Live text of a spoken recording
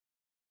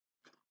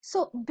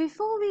So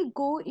before we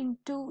go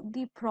into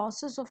the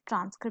process of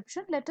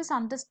transcription, let us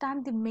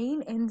understand the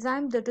main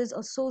enzyme that is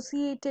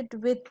associated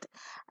with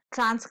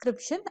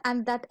transcription,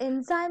 and that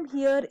enzyme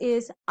here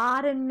is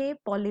RNA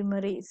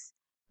polymerase.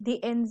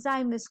 The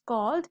enzyme is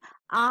called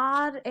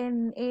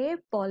RNA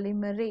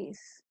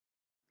polymerase.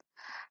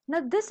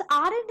 Now this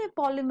RNA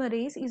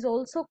polymerase is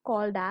also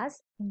called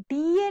as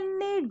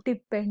DNA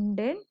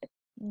dependent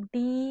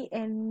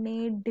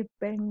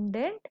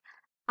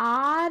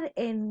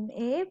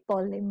RNA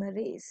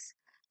polymerase.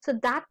 So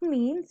that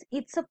means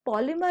it's a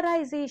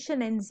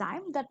polymerization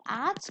enzyme that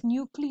adds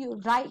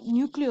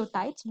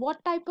nucleotides.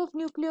 What type of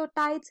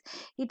nucleotides?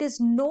 It is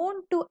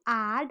known to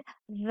add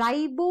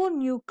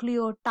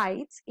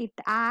ribonucleotides. It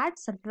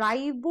adds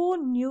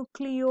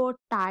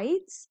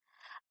ribonucleotides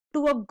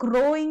to a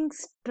growing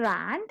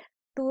strand,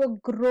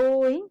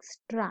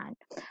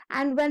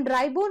 and when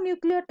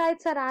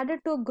ribonucleotides are added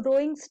to a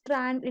growing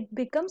strand, it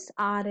becomes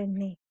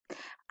RNA,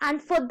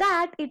 and for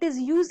that it is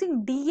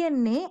using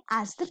DNA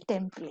as the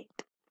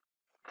template.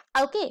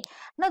 Okay,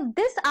 now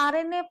this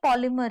RNA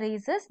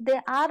polymerases,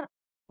 they are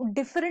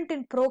different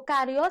in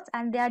prokaryotes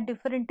and they are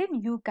different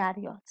in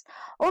eukaryotes.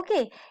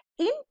 Okay,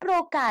 in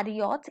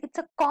prokaryotes, it's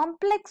a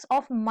complex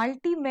of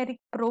multimeric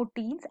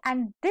proteins,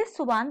 and this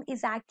one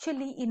is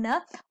actually in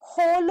a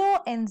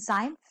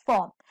holoenzyme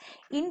form.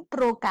 In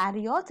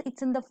prokaryotes,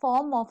 it's in the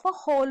form of a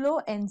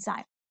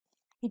holoenzyme.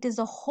 It is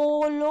a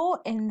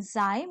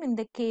holoenzyme in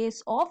the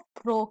case of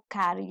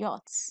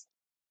prokaryotes.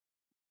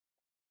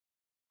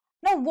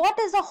 Now, what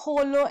is a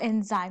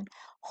holoenzyme?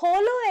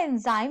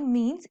 Holoenzyme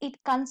means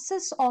it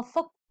consists of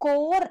a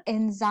core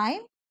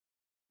enzyme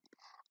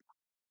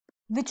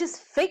which is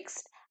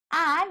fixed,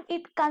 and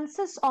it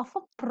consists of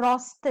a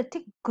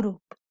prosthetic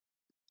group.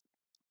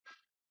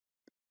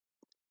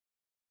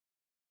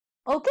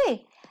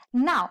 Okay,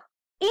 now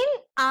in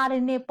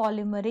RNA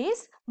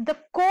polymerase, the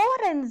core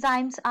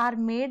enzymes are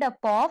made up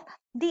of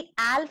the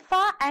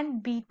alpha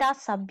and beta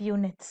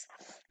subunits.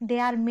 They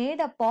are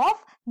made up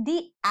of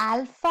the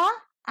alpha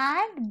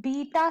and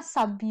beta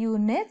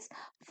subunits,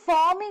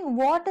 forming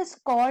what is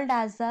called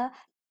as a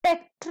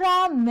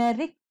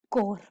tetrameric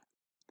core.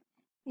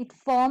 It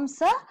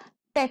forms a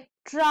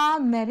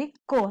tetrameric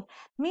core.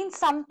 Means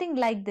something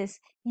like this.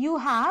 You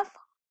have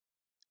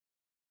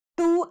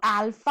two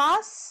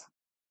alphas,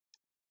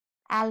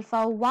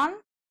 alpha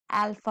 1,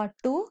 alpha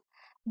 2.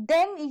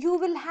 Then you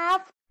will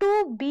have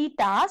two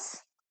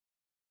betas,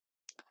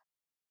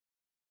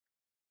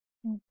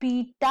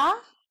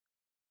 beta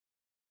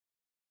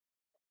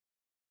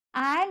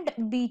and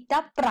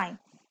beta prime,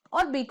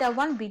 or beta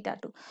 1, beta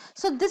 2.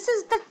 So this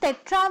is the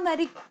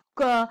tetrameric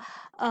core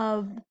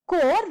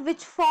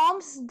which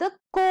forms the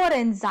core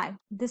enzyme.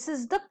 This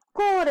is the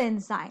core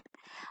enzyme,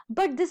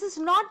 but this is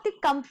not the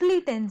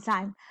complete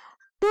enzyme.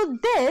 To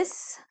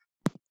this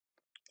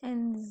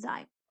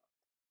enzyme,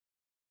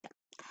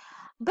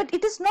 but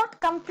it is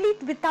not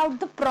complete without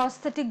the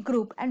prosthetic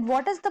group. And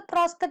what is the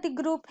prosthetic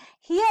group?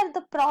 Here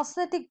the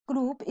prosthetic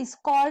group is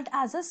called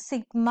as a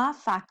sigma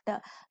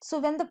factor. So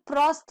when the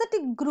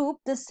prosthetic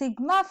group, the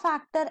sigma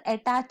factor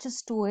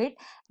attaches to it,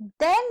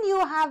 then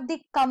you have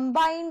the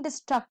combined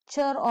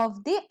structure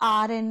of the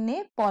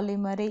RNA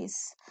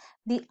polymerase.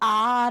 The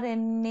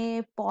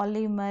RNA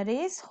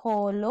polymerase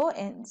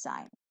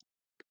holoenzyme.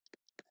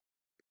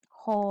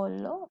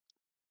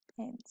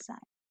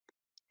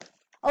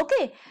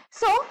 Okay,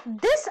 so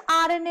this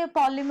RNA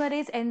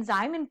polymerase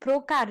enzyme in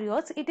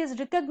prokaryotes, it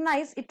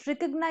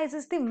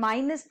recognizes the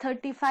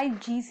 -35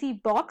 GC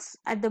box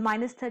at the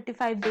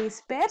 -35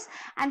 base pairs,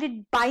 and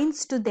it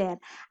binds to there,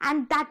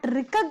 and that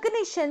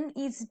recognition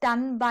is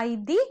done by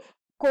the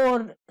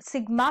core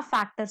sigma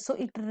factor. So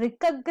it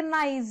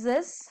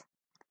recognizes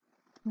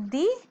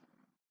the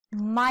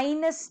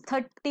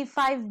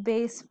 -35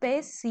 base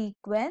pair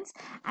sequence,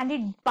 and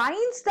it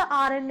binds the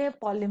RNA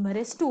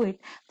polymerase to it,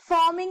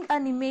 forming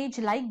an image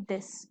like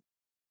this.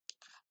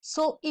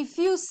 So if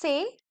you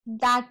say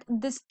that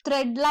this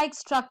thread-like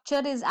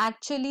structure is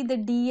actually the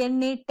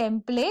DNA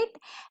template,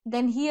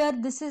 then here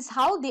this is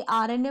how the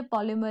RNA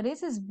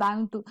polymerase is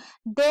bound to.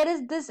 There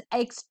is this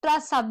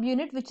extra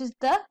subunit which is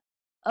the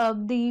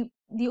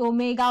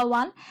omega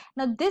 1.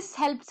 Now this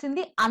helps in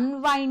the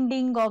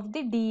unwinding of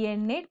the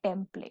DNA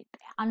template,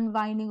 and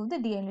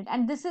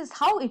this is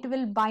how it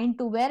will bind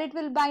to. Where it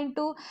will bind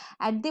to?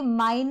 At the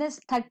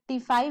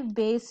 -35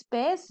 base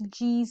pairs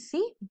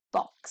GC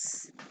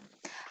box.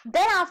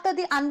 Then after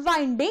the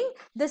unwinding,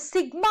 the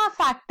sigma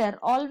factor,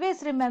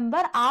 always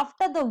remember,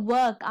 after the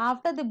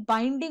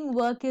binding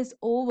work is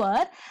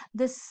over,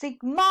 the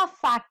sigma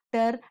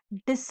factor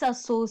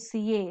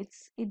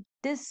disassociates. It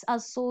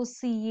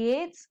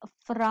disassociates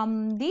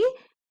from the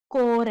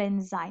core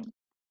enzyme,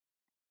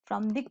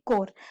 from the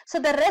core. So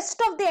the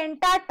rest of the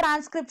entire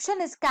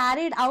transcription is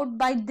carried out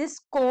by this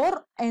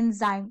core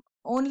enzyme,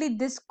 only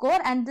this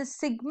core, and the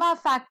sigma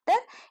factor,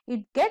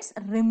 it gets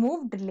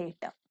removed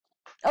later.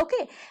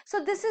 Okay, so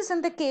this is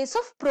in the case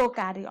of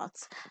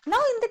prokaryotes.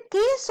 Now in the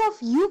case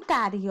of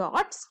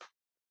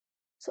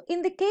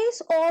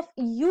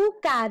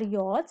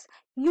eukaryotes,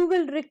 you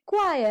will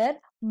require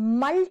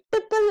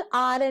multiple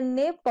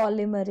RNA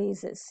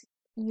polymerases.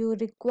 You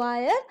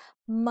require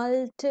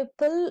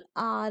multiple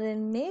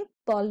RNA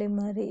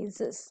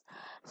polymerases.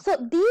 So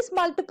these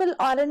multiple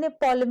RNA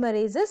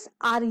polymerases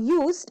are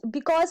used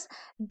because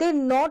they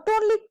not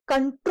only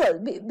control,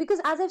 because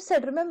as I've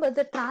said, remember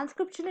the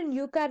transcription in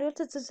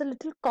eukaryotes is a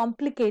little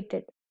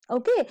complicated.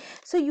 Okay,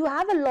 so you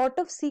have a lot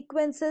of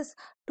sequences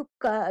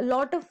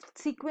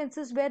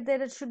where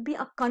there should be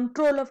a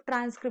control of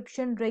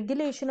transcription,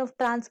 regulation of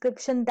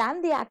transcription,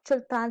 than the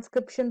actual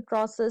transcription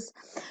process.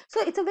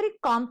 So it's a very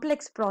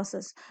complex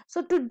process.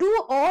 So to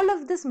do all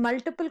of this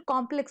multiple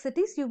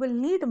complexities, you will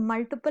need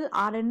multiple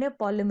RNA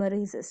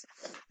polymerases.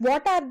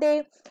 What are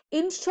they?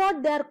 In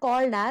short, they are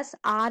called as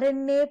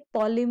RNA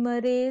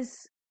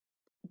polymerase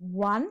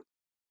 1,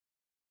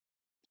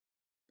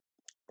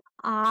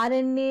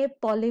 RNA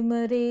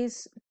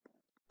polymerase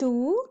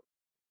 2,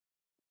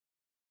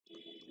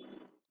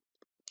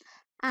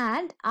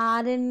 and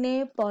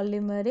RNA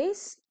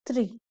polymerase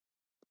 3.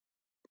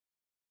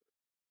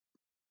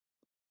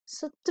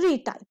 So 3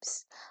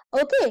 types.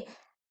 Okay.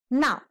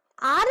 Now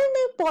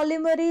RNA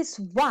polymerase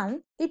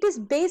 1, it is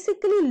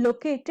basically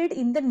located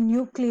in the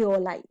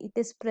nucleoli. It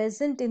is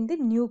present in the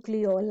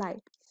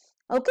nucleoli.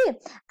 Okay.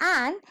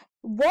 And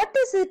what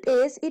is it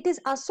is? It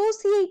is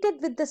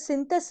associated with the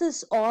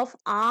synthesis of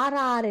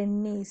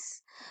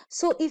rRNAs.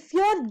 So if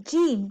your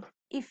gene,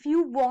 if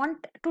you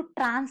want to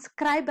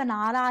transcribe an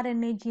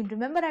rRNA gene,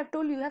 remember I've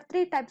told you have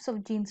 3 types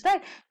of genes,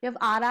 right? You have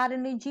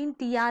rRNA gene,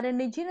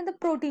 tRNA gene, and the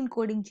protein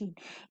coding gene.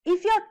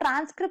 If your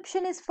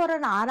transcription is for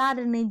an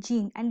rRNA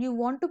gene and you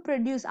want to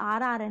produce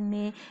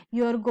rRNA,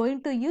 you are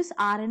going to use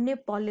RNA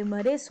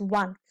polymerase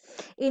 1.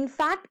 In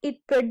fact, it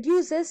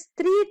produces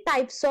 3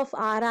 types of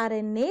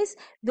rRNAs,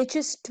 which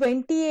is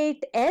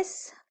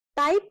 28S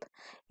type.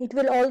 It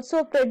will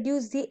also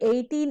produce the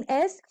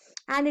 18S,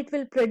 and it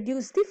will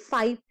produce the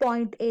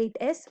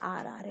 5.8S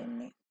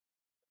rRNA.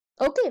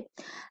 Okay.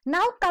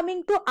 Now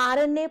coming to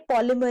RNA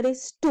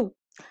polymerase 2.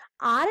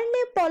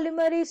 RNA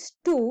polymerase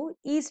 2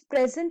 is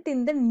present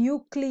in the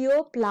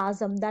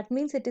nucleoplasm. That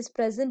means it is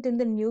present in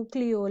the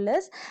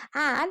nucleolus,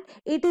 and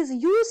it is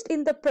used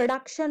in the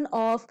production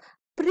of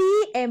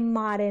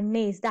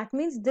pre-mRNAs. That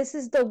means this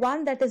is the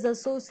one that is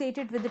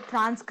associated with the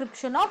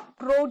transcription of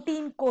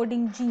protein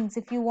coding genes.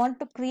 If you want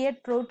to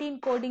create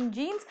protein coding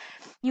genes,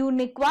 you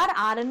require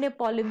RNA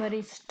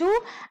polymerase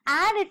 2,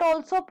 and it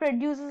also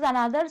produces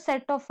another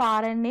set of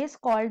RNAs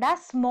called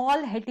as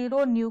small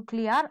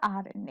heteronuclear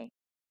RNA.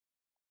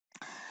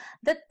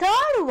 The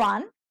third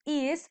one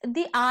is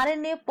the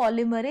RNA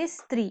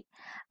polymerase 3.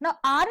 Now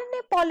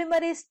RNA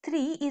polymerase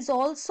 3 is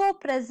also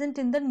present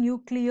in the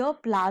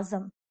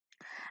nucleoplasm,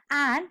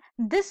 and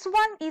this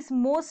one is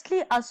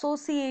mostly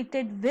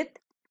associated with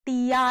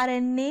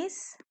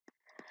tRNAs,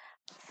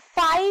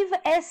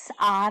 5S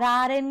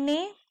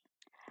rRNA,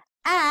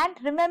 and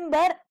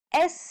remember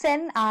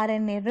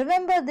snRNA.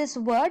 Remember this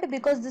word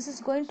because this is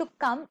going to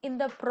come in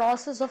the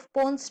process of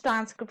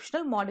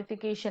post-transcriptional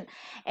modification.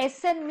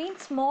 SN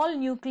means small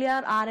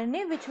nuclear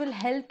RNA, which will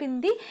help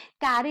in the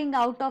carrying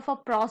out of a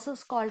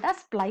process called as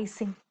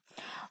splicing.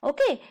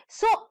 Okay,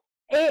 so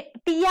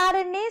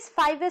tRNAs,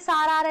 5S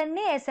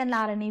rRNA,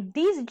 snRNA. If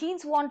these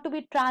genes want to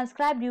be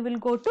transcribed, you will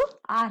go to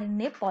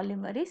RNA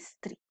polymerase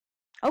 3.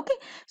 Okay,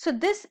 so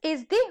this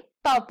is the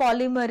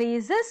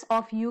polymerases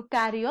of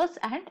eukaryotes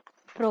and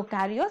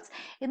prokaryotes.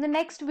 In the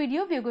next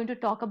video, we are going to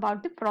talk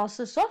about the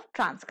process of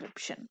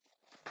transcription.